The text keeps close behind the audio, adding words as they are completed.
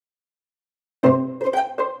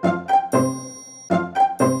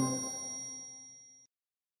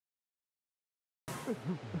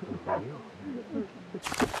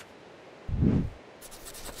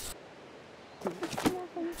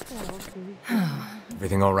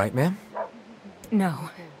Everything all right, ma'am? No.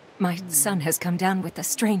 My son has come down with a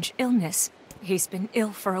strange illness. He's been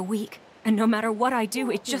ill for a week, and no matter what I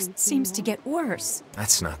do, it just seems to get worse.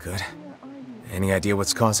 That's not good. Any idea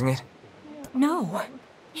what's causing it? No.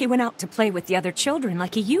 He went out to play with the other children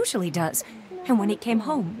like he usually does, and when he came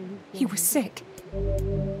home, he was sick.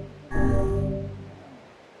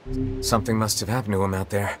 Something must have happened to him out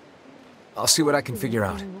there. I'll see what I can figure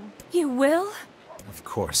out. You will? Of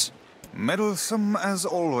course. Meddlesome as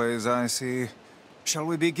always, I see. Shall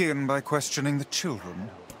we begin by questioning the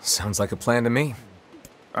children? Sounds like a plan to me.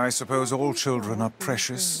 I suppose all children are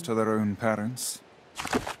precious to their own parents.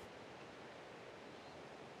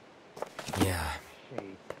 Yeah.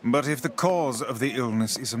 But if the cause of the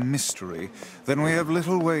illness is a mystery, then we have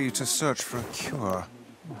little way to search for a cure.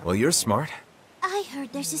 Well, you're smart. I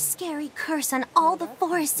heard there's a scary curse on all the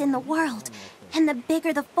forests in the world. And the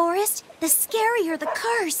bigger the forest, the scarier the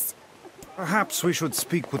curse. Perhaps we should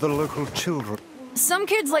speak with the local children. Some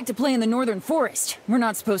kids like to play in the northern forest. We're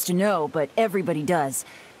not supposed to know, but everybody does.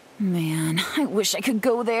 Man, I wish I could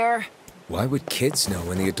go there. Why would kids know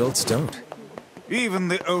when the adults don't? Even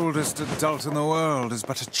the oldest adult in the world is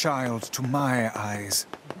but a child to my eyes.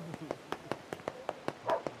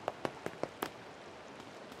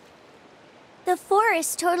 The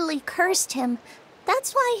forest totally cursed him.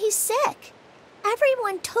 That's why he's sick.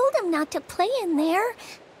 Everyone told him not to play in there,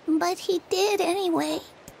 but he did anyway.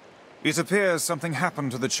 It appears something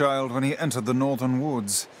happened to the child when he entered the northern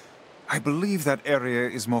woods. I believe that area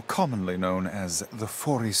is more commonly known as the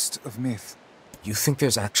Forest of Myth. You think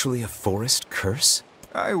there's actually a forest curse?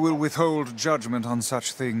 I will withhold judgment on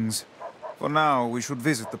such things. For now, we should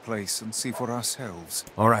visit the place and see for ourselves.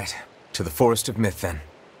 All right, to the Forest of Myth then.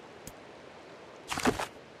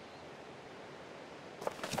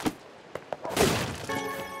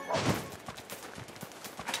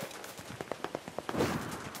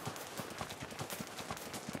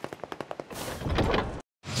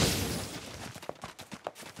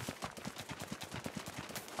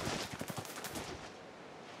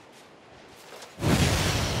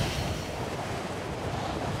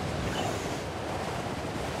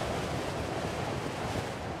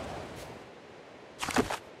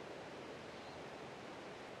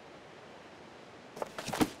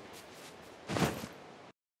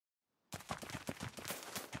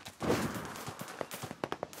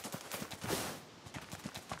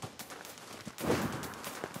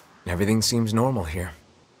 Everything seems normal here.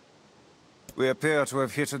 We appear to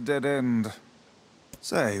have hit a dead end.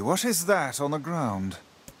 Say, what is that on the ground?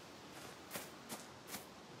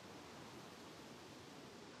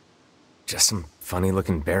 Just some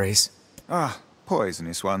funny-looking berries. Ah,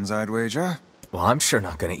 poisonous ones, I'd wager. Well, I'm sure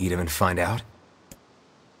not gonna eat them and find out.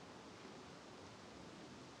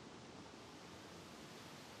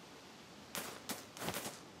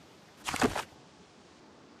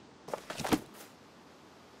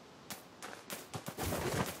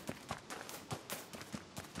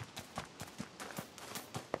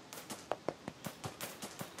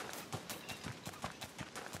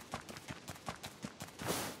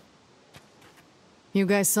 You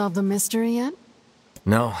guys solved the mystery yet?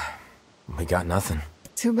 No, we got nothing.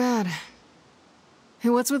 Too bad. Hey,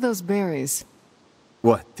 what's with those berries?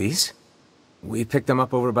 What, these? We picked them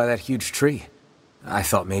up over by that huge tree. I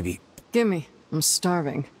thought maybe... Gimme. I'm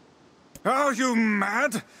starving. Are you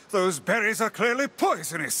mad? Those berries are clearly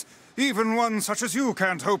poisonous. Even one such as you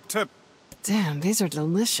can't hope to... Damn, these are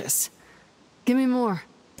delicious. Give me more.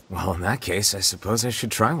 Well, in that case, I suppose I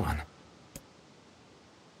should try one.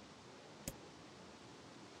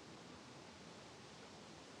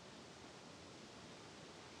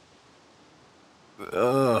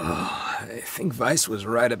 I think Vice was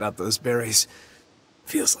right about those berries.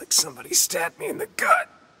 Feels like somebody stabbed me in the gut.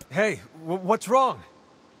 Hey, what's wrong?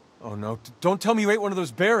 Oh no, don't tell me you ate one of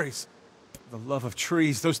those berries. For the love of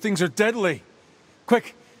trees, those things are deadly.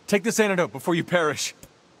 Quick, take this antidote before you perish.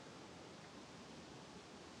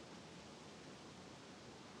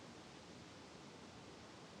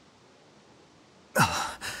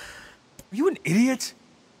 Are you an idiot?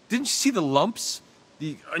 Didn't you see the lumps?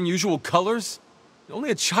 The unusual colors?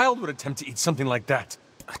 Only a child would attempt to eat something like that.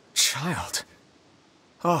 A child?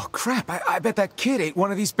 Oh, crap. I bet that kid ate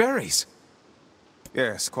one of these berries.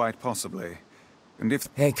 Yes, quite possibly. And if...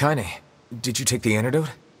 Hey, Kaine, did you take the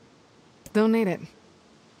antidote? Don't need it.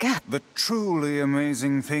 God. The truly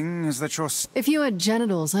amazing thing is that you're... If you had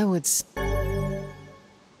genitals, I would...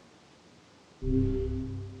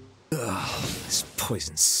 Ugh, this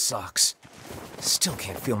poison sucks. Still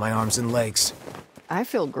can't feel my arms and legs. I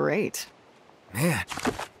feel great. Man.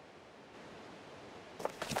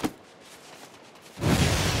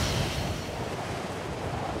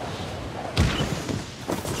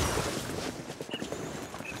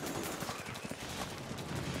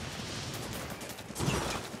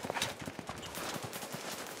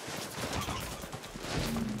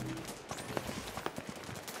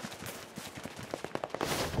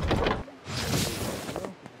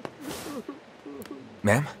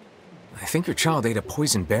 Ma'am, I think your child ate a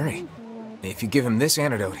poison berry. If you give him this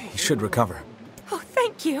antidote, he should recover. Oh,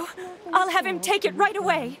 thank you. I'll have him take it right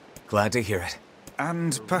away. Glad to hear it.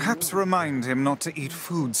 And perhaps remind him not to eat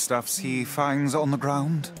foodstuffs he finds on the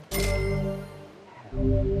ground.